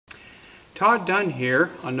Todd Dunn here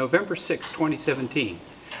on November 6, 2017.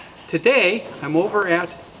 Today I'm over at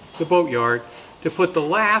the boatyard to put the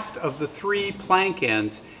last of the 3 plank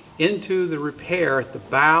ends into the repair at the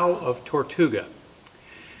bow of Tortuga.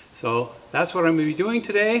 So that's what I'm going to be doing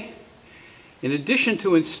today. In addition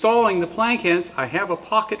to installing the plank ends, I have a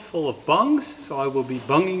pocket full of bungs, so I will be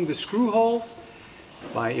bunging the screw holes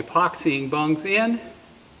by epoxying bungs in,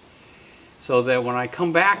 so that when I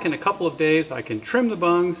come back in a couple of days I can trim the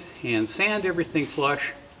bungs and sand everything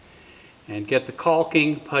flush and get the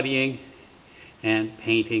caulking, puttying, and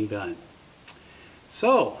painting done.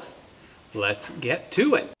 So let's get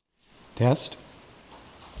to it. Test.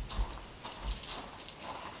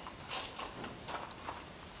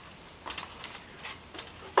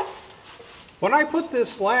 When I put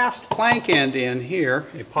this last plank end in here,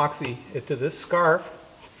 epoxy it to this scarf,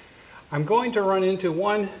 I'm going to run into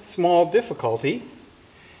one small difficulty,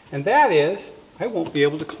 and that is I won't be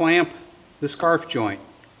able to clamp the scarf joint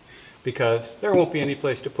because there won't be any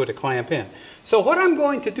place to put a clamp in. So what I'm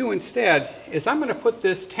going to do instead is I'm going to put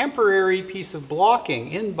this temporary piece of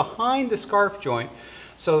blocking in behind the scarf joint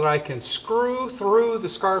so that I can screw through the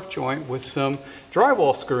scarf joint with some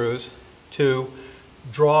drywall screws to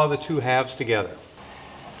draw the 2 halves together.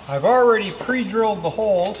 I've already pre-drilled the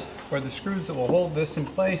holes where the screws that will hold this in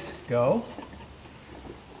place go.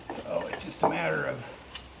 So it's just a matter of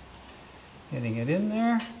getting it in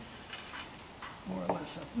there, more or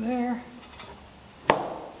less up there,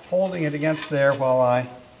 holding it against there while I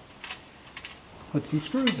put some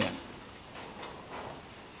screws in.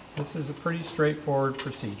 This is a pretty straightforward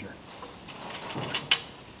procedure.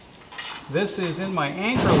 This is in my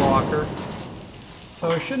anchor locker, so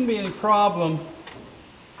there shouldn't be any problem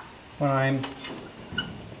when I'm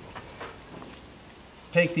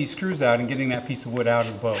take these screws out and getting that piece of wood out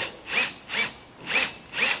of the boat.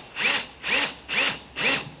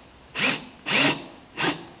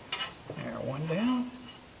 There, one down.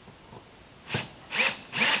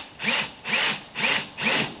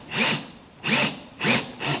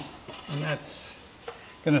 And that's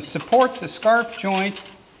going to support the scarf joint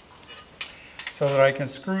so that I can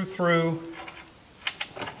screw through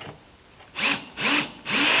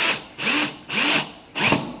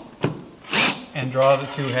and draw the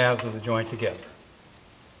 2 halves of the joint together.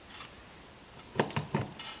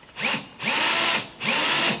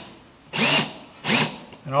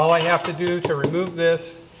 And all I have to do to remove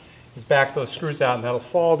this is back those screws out, and that'll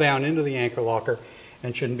fall down into the anchor locker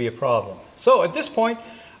and shouldn't be a problem. So at this point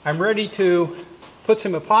I'm ready to put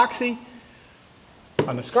some epoxy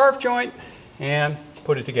on the scarf joint and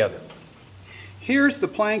put it together. Here's the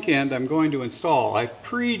plank end I'm going to install. I've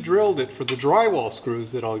pre-drilled it for the drywall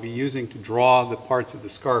screws that I'll be using to draw the parts of the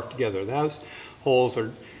scarf together. Those holes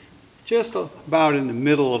are just about in the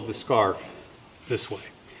middle of the scarf this way.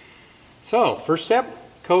 So first step,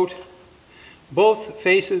 coat both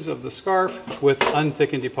faces of the scarf with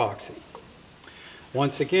unthickened epoxy.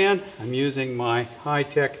 Once again, I'm using my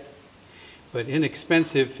high-tech but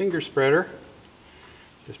inexpensive finger spreader.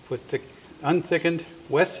 Just put the unthickened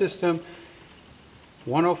West System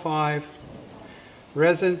 105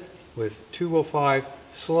 resin with 205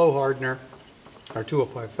 slow hardener, or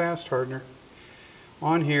 205 fast hardener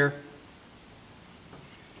on here.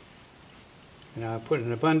 And I put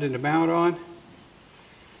an abundant amount on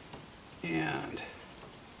and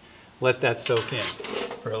let that soak in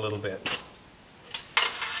for a little bit.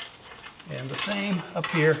 And the same up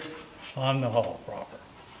here on the hull proper.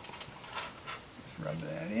 Just rub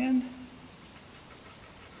that in.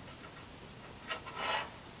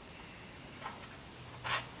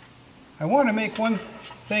 I want to make one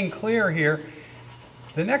thing clear here.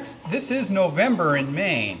 This is November in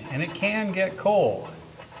Maine, and it can get cold.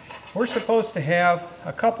 We're supposed to have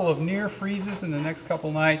a couple of near freezes in the next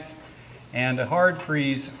couple nights and a hard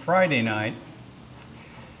freeze Friday night.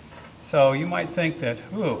 So you might think that,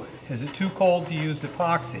 ooh, is it too cold to use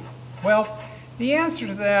epoxy? Well, the answer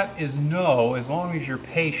to that is no, as long as you're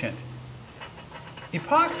patient.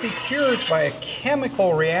 Epoxy cures by a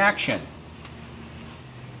chemical reaction.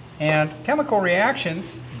 And chemical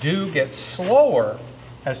reactions do get slower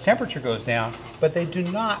as temperature goes down, but they do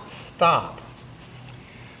not stop.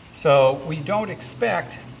 So we don't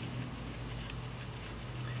expect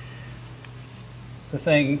the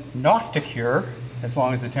thing not to cure as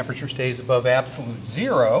long as the temperature stays above absolute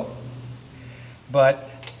 0,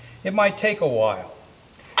 but it might take a while.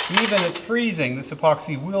 Even at freezing, this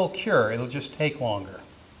epoxy will cure. It'll just take longer.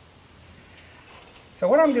 So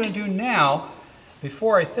what I'm going to do now,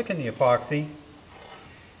 before I thicken the epoxy,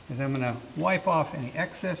 is I'm going to wipe off any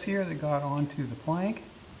excess here that got onto the plank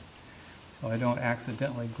so I don't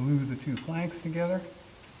accidentally glue the 2 planks together.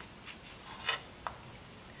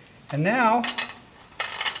 And now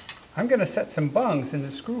I'm going to set some bungs in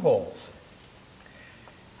the screw holes.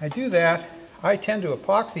 I do that, I tend to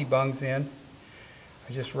epoxy bungs in.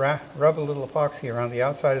 I just rub a little epoxy around the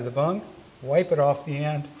outside of the bung, wipe it off the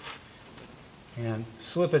end, and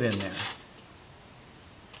slip it in there.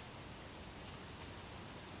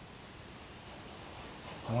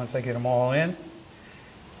 And once I get them all in,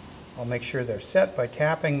 I'll make sure they're set by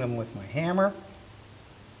tapping them with my hammer.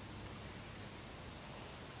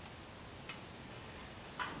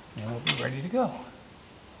 And we'll be ready to go.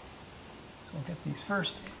 So I'll get these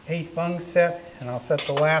first 8 bungs set, and I'll set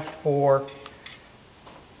the last 4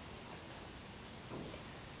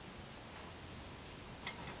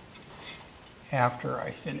 after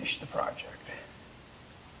I finish the project.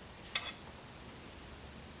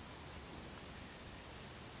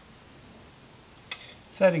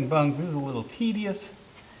 Setting bungs is a little tedious,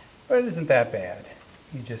 but it isn't that bad.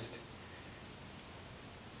 You just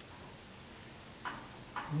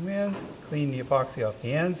come in, clean the epoxy off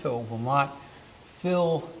the end so it will not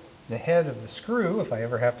fill the head of the screw if I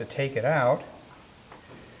ever have to take it out.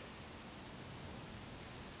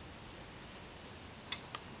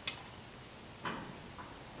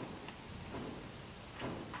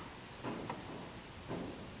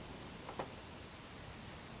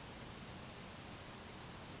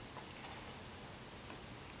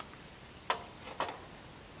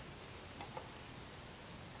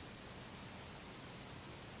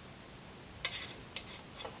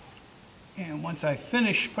 And once I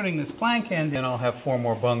finish putting this plank end in, I'll have 4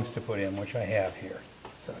 more bungs to put in, which I have here.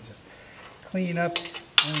 So just clean up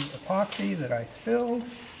any epoxy that I spilled,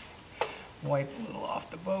 wipe a little off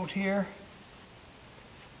the boat here.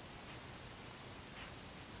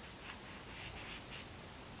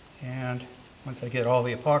 And once I get all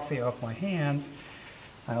the epoxy off my hands,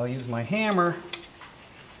 I'll use my hammer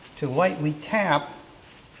to lightly tap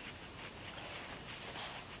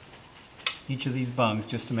each of these bungs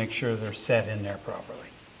just to make sure they're set in there properly.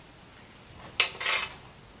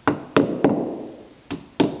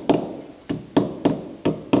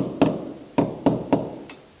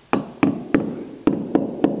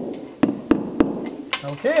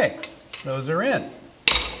 Okay, those are in.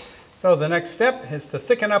 So the next step is to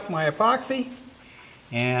thicken up my epoxy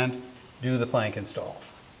and do the plank install.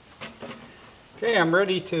 Okay, I'm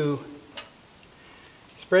ready to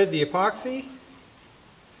spread the epoxy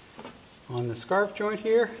on the scarf joint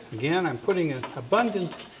here. Again, I'm putting an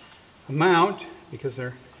abundant amount because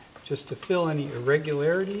they're just to fill any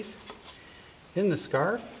irregularities in the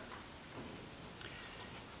scarf.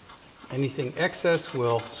 Anything excess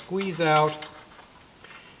will squeeze out,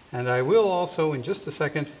 and I will also in just a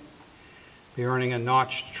second be running a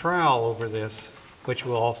notched trowel over this, which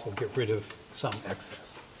will also get rid of some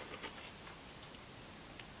excess.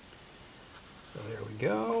 So there we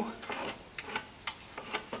go.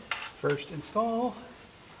 First install.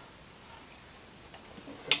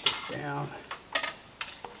 I'll set this down.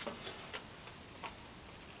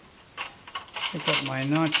 Pick up my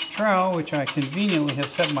notch trowel, which I conveniently have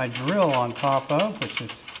set my drill on top of, which is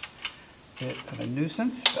a bit of a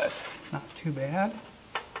nuisance, but not too bad.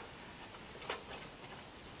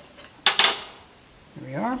 There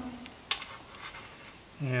we are.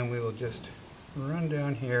 And we will just run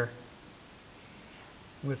down here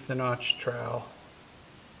with the notch trowel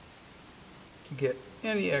to get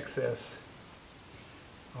any excess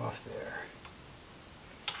off there.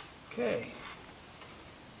 Okay.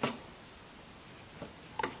 I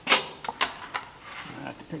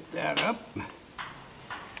have to pick that up.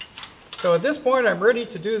 So at this point I'm ready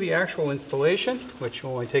to do the actual installation, which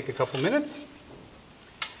will only take a couple minutes.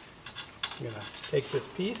 I'm going to take this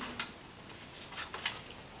piece,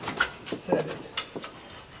 set it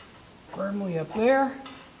firmly up there,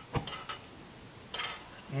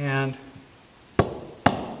 and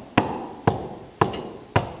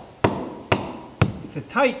it's a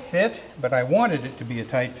tight fit, but I wanted it to be a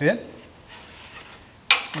tight fit.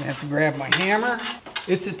 I'm going to have to grab my hammer.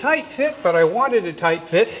 It's a tight fit, but I wanted a tight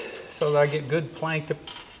fit so that I get good plank to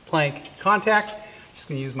plank contact. I'm just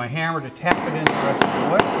going to use my hammer to tap it in the rest of the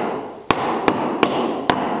way.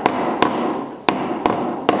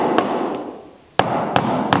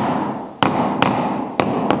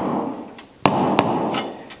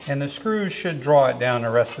 And the screws should draw it down the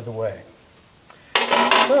rest of the way.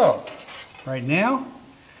 So, right now,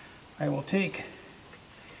 I will take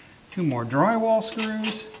 2 more drywall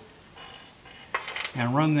screws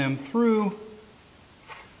and run them through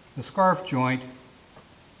the scarf joint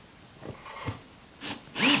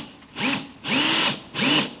to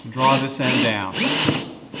draw this end down.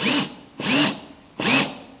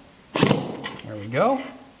 There we go.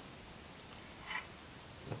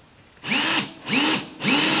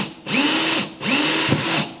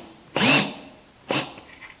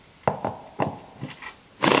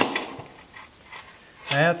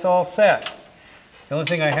 that's all set. The only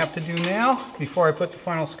thing I have to do now, before I put the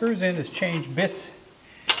final screws in, is change bits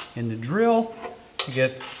in the drill to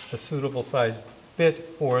get a suitable size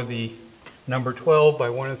bit for the number 12 by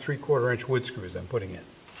 1 3/4 inch wood screws I'm putting in.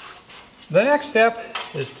 The next step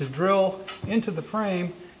is to drill into the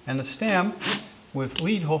frame and the stem with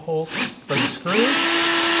lead holes for the screws.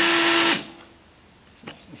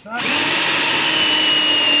 I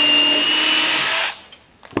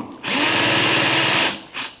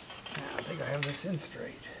think I have this in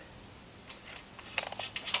straight.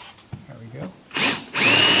 There we go.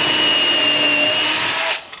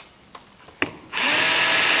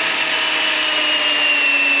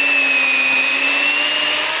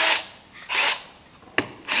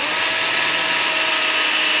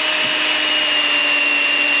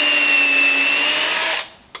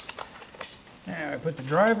 Put the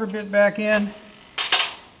driver bit back in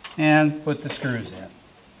and put the screws in.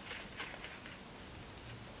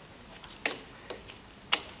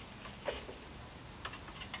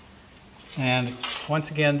 And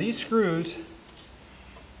once again, these screws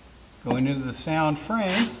going into the sound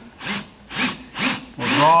frame will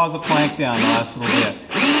draw the plank down the last little bit.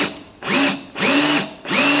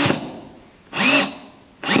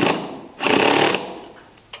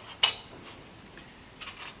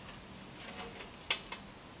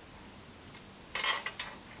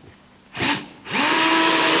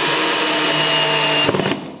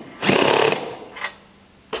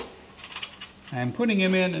 I'm putting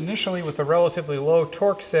him in initially with a relatively low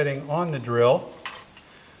torque setting on the drill,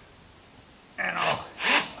 and I'll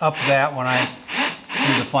up that when I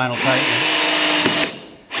do the final tightening.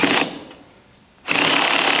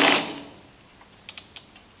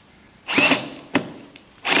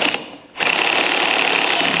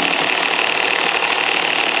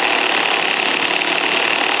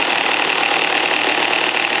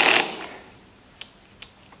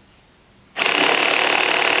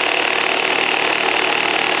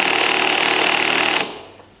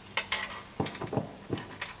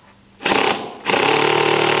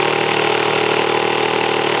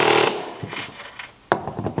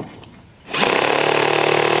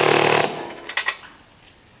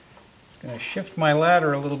 Going to shift my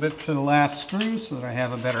ladder a little bit to the last screw so that I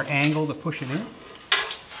have a better angle to push it in.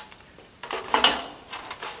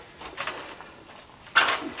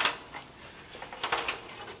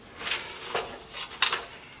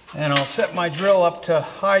 And I'll set my drill up to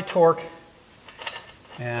high torque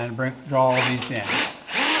and draw all these down.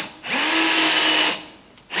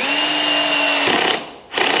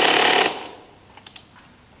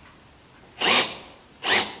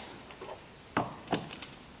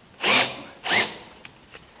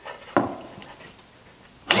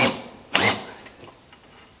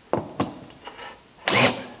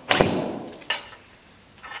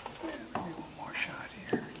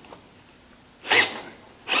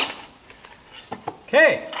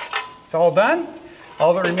 Okay, it's all done.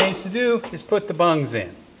 All that remains to do is put the bungs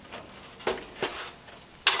in.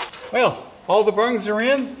 Well, all the bungs are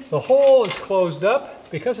in. The hole is closed up.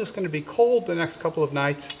 Because it's going to be cold the next couple of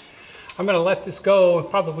nights, I'm going to let this go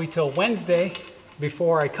probably till Wednesday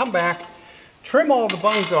before I come back, trim all the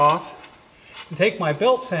bungs off, and take my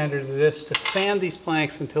belt sander to this to sand these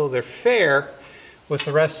planks until they're fair with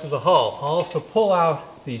the rest of the hull. I'll also pull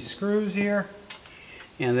out these screws here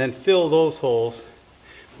and then fill those holes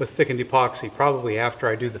with thickened epoxy, probably after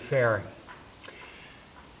I do the fairing.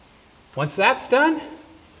 Once that's done,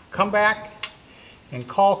 come back and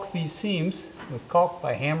caulk these seams with caulk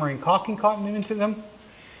by hammering caulking cotton into them.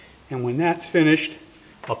 And when that's finished,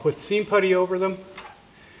 I'll put seam putty over them,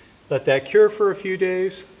 let that cure for a few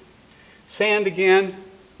days, sand again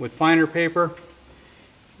with finer paper,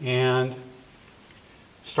 and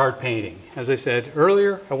start painting. As I said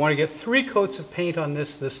earlier, I want to get 3 coats of paint on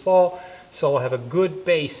this fall, so I'll have a good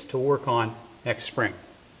base to work on next spring.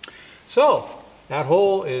 So that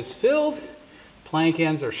hole is filled, plank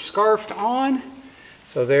ends are scarfed on,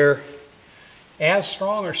 so they're as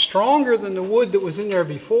strong or stronger than the wood that was in there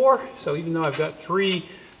before. So even though I've got 3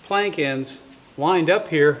 plank ends lined up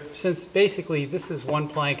here, since basically this is one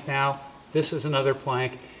plank now, this is another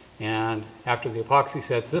plank, and after the epoxy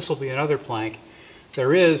sets, this will be another plank.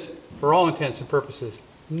 There is, for all intents and purposes,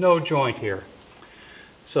 no joint here.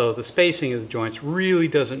 So the spacing of the joints really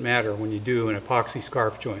doesn't matter when you do an epoxy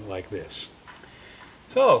scarf joint like this.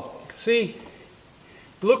 So you can see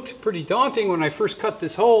it looked pretty daunting when I first cut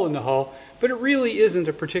this hole in the hull, but it really isn't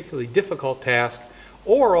a particularly difficult task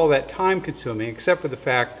or all that time consuming, except for the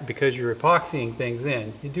fact that because you're epoxying things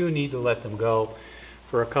in, you do need to let them go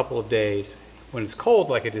for a couple of days when it's cold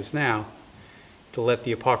like it is now, to let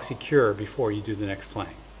the epoxy cure before you do the next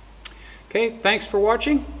plank. Okay, thanks for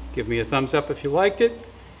watching. Give me a thumbs up if you liked it.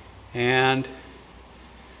 And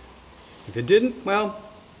if you didn't, well,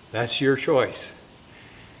 that's your choice.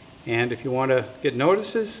 And if you want to get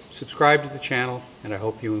notices, subscribe to the channel, and I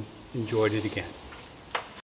hope you enjoyed it again.